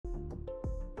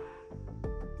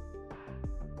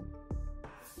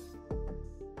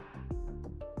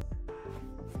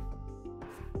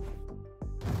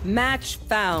Match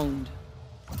found.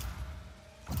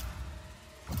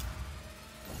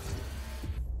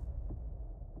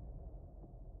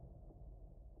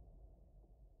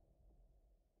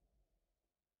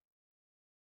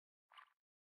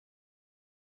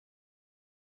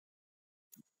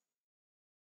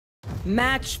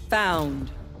 Match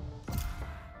found.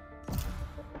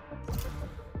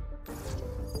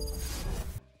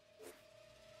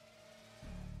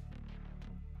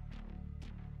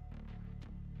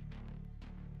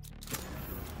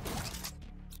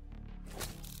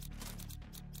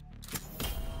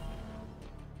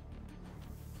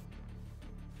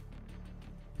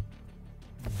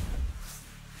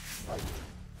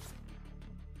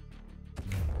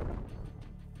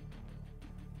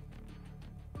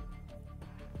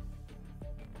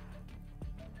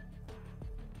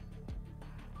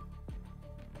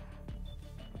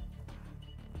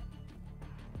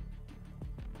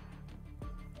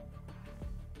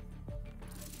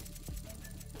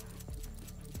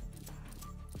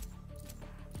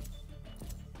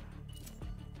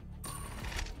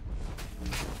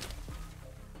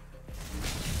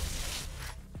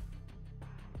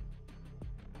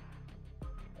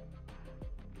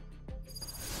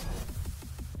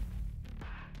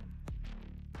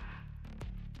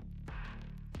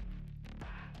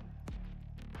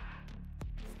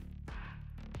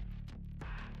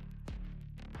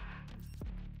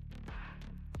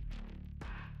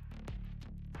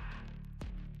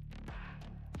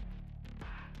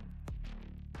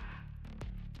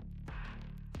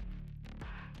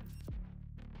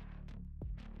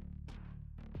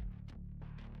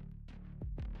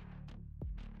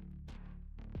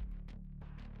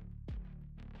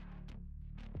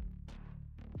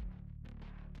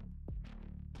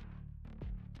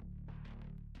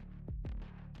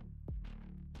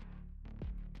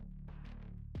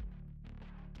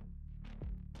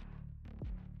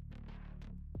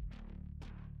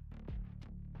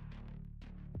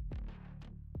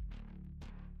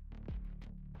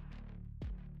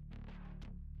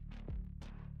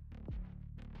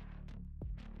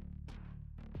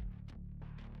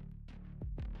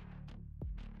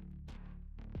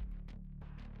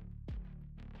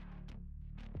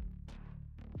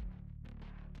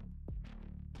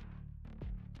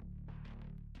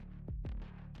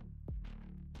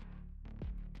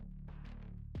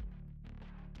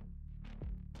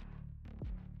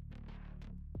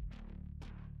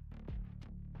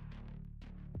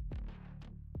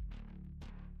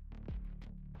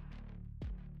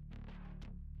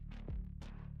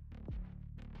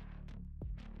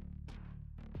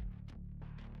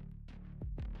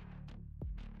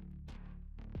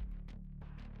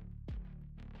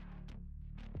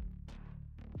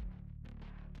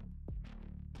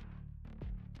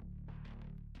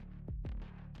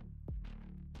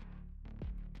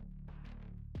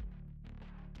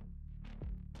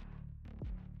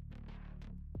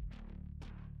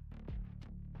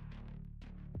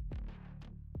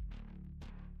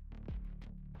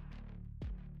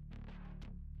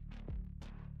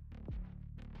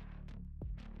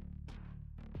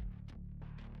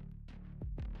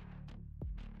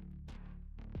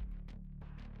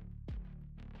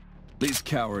 These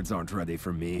cowards aren't ready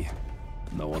for me.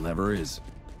 No one ever is.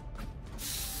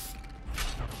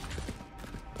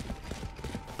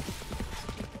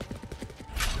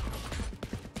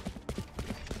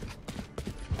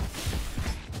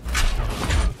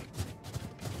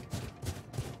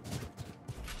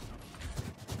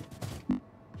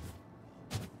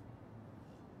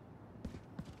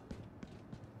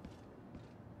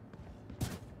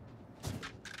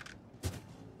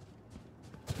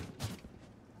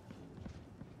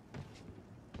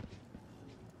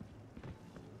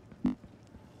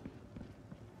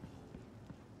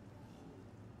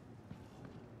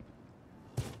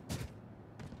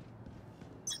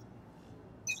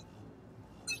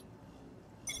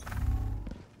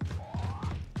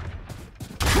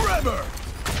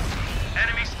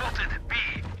 Enemy spotted, B.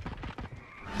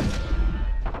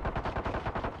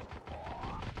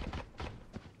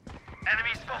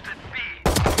 Enemy spotted, B.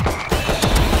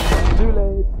 Too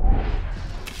late.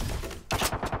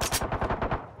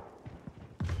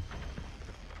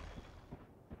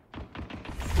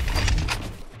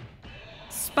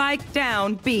 Spike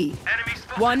down B. Enemy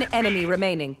spotted, One B. enemy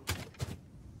remaining.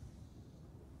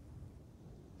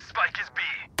 Spike is B.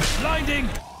 Blinding!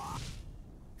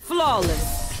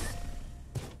 Flawless.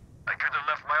 I could have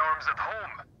left my arms at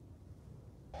home.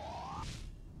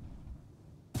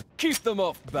 Keep them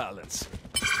off balance.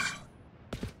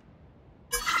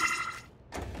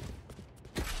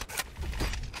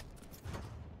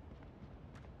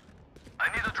 I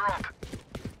need a drop.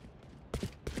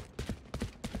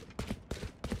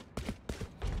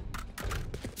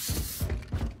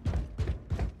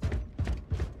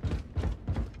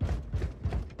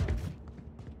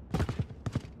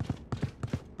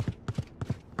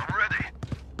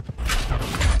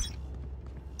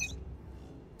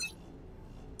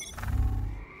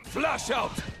 Flash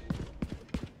out!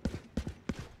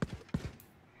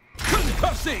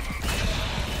 Concussing!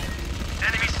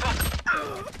 Enemy spotted.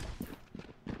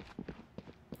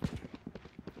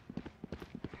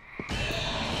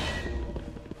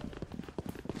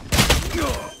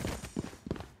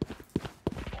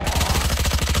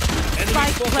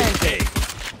 Spike planted.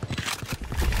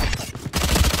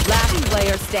 Last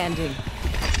player standing.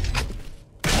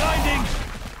 Blinding!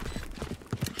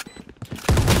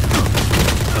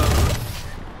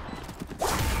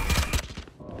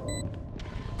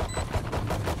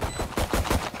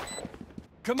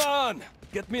 Come on!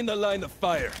 Get me in the line of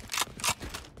fire.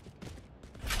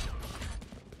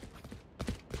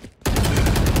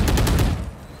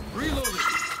 Reloading!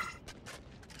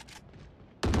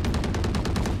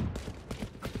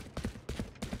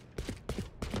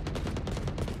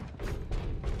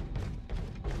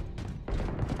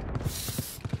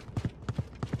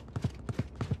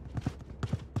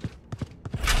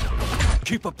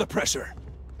 Keep up the pressure.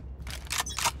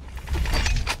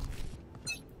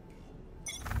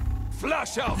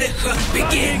 Flash out! The hunt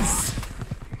begins!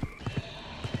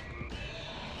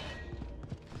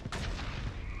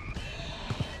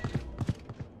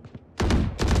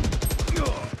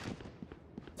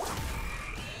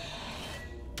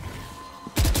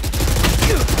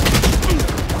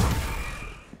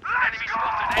 Enemy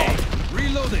spotted A.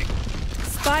 Reloading!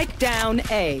 Spike down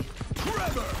A.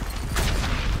 Trevor!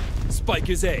 Spike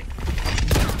is A.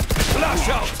 Flash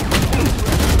out!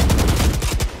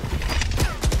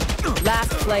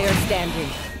 Last player standing.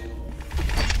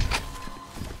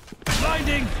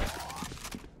 Blinding!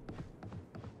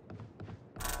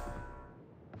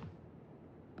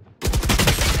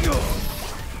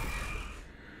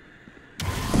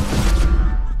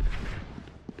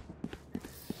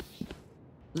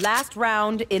 Last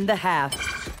round in the half.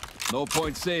 No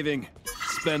point saving.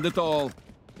 Spend it all.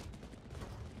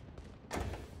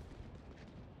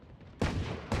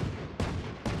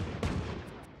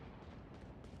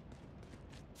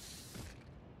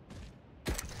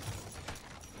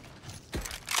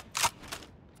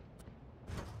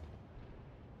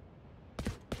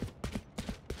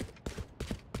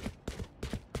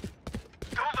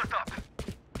 Hold it up.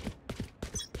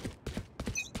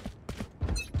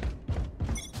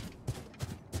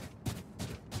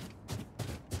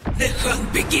 The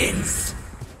hunt begins!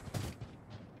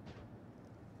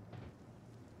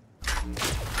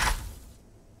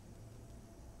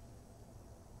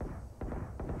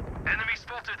 Enemy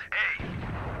spotted A.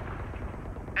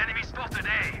 Enemy spotted A.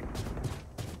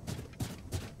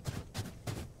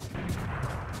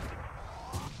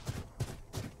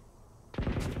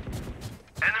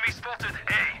 Enemy spotted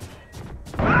A.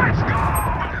 Let's go!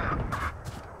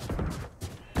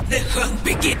 The hunt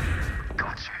begins!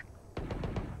 Gotcha.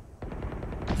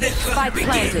 The hunt Spike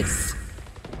planted. begins!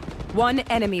 One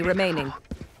enemy remaining.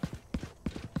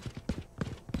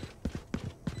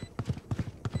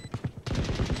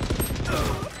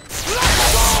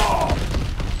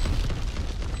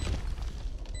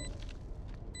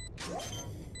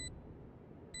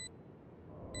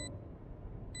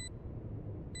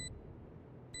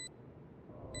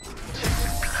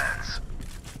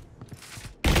 Plans.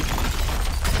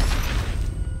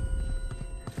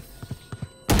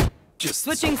 Just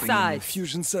Switching something in the sides.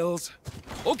 Fusion cells.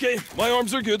 Okay, my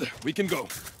arms are good. We can go.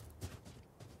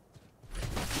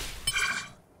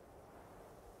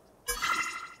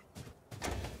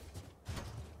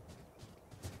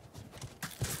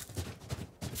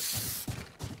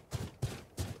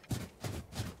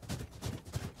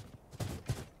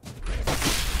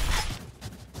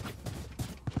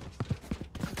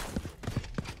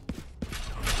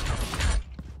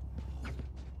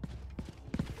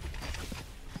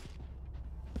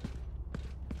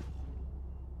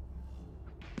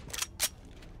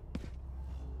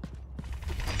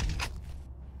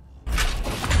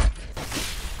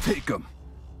 Take them.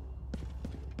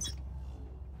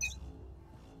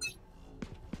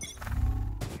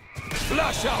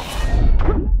 Flash out!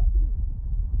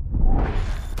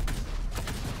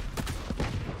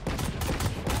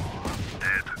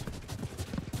 Dead.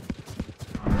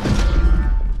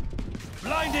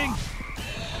 Blinding!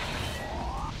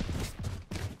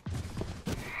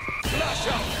 Flash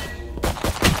out!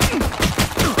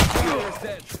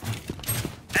 Dead.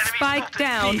 Enemy Spike spotted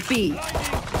down B. B.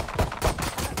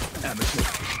 Amateur.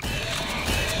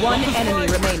 One enemy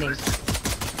remaining.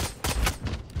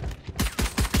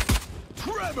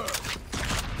 Trevor!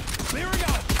 Clearing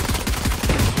out!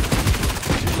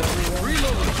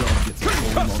 Reload!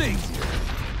 Concussing!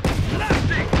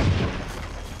 Blasting!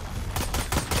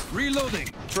 Reloading!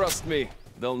 Trust me,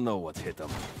 they'll know what hit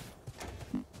them.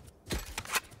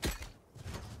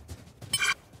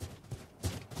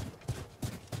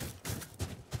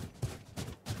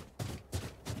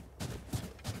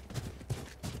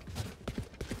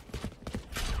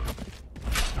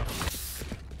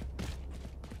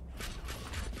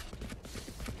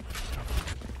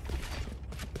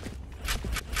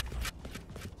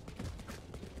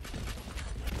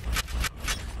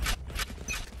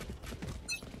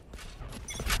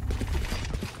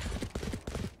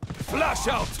 Flash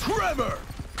out! Trevor!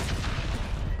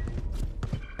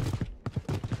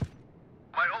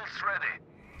 My ult's ready.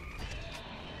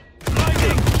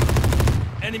 Blinding!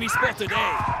 Enemy spotted A.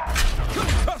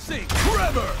 Concussing!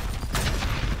 Trevor!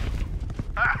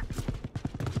 Ah!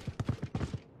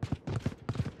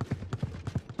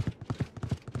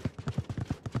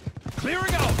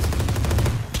 Clearing out!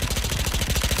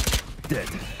 Dead.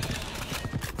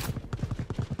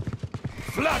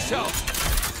 Flash out!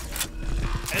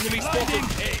 Enemy spotted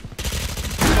A.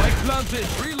 Spike planted.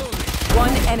 Reloading.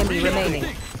 One enemy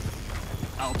remaining.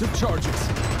 Out of charges.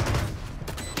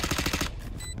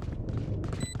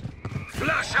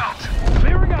 Flash out!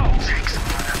 Clearing out. Takes more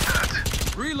than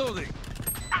that. Reloading.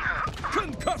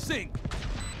 Concussing.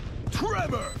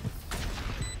 Trevor.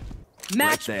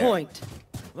 Match there. point.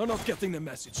 They're not getting the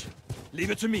message.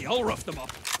 Leave it to me. I'll rough them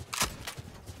up.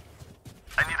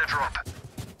 I need a drop.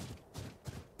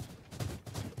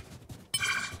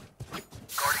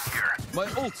 Guarding here. My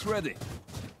ult's ready.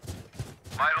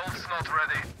 My ult's not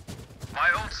ready. My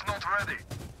ult's not ready.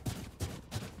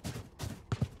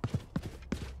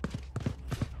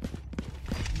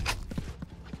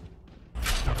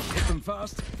 Hit them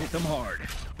fast. Hit them hard.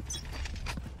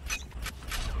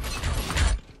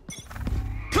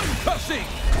 Concussing!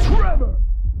 Trevor!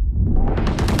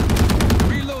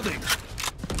 Reloading!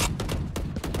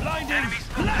 Blinding!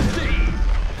 Blasting!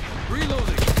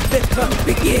 Reloading! The hunt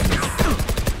begins.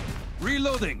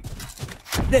 Reloading!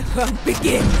 The hunt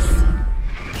begins.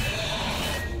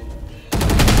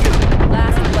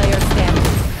 Last player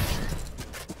standing.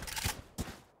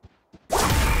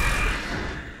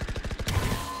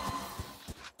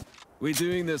 We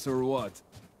doing this or what?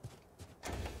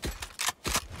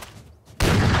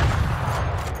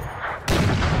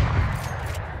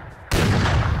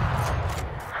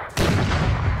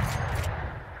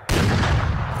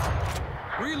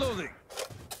 Reloading!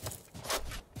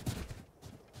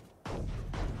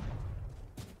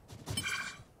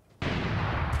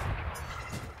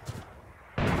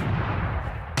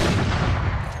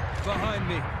 Behind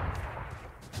me.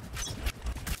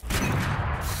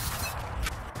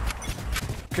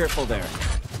 Careful there.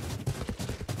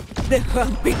 The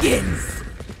hunt begins.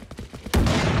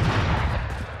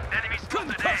 Enemy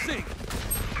spotted A. Concussing!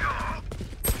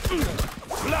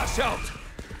 Flash out!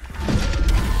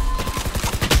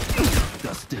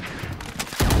 Dusted.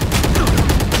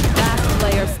 Last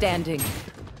player standing.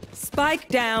 Spike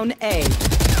down A.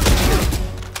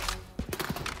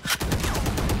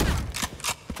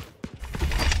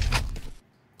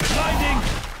 Blinding!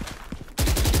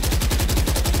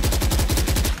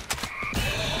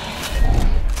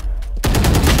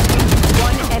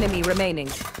 One enemy remaining.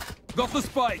 Got the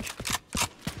spike!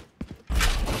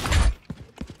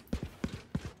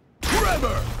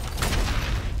 Trevor!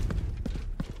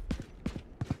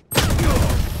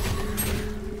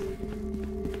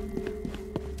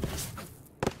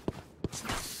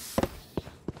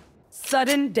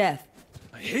 Sudden death.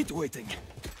 I hate waiting.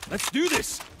 Let's do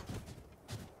this!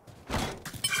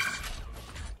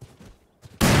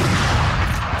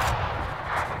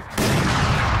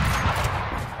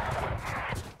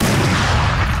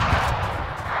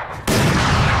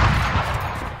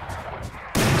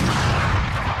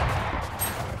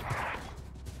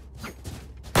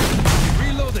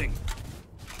 Reloading!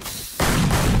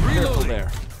 Reloading!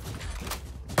 There.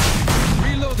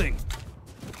 Reloading!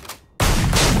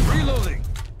 Reloading!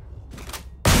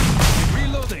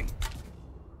 Reloading!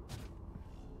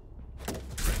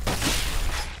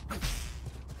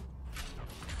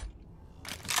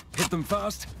 Hit them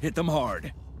fast, hit them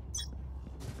hard.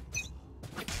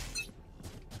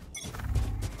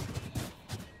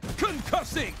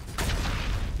 Concussing!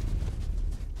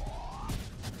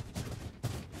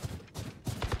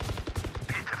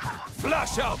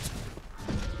 Flash out!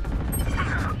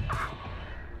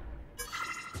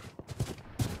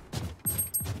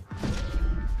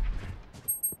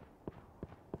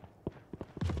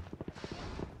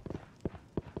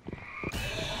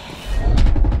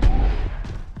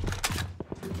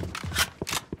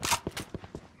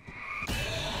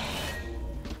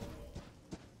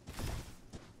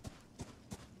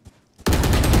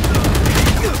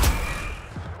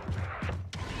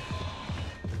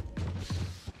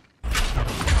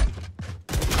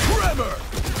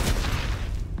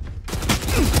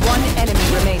 One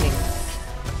enemy remaining.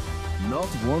 Not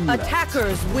one left.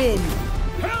 Attackers win.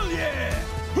 Hell yeah!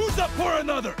 Who's up for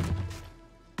another?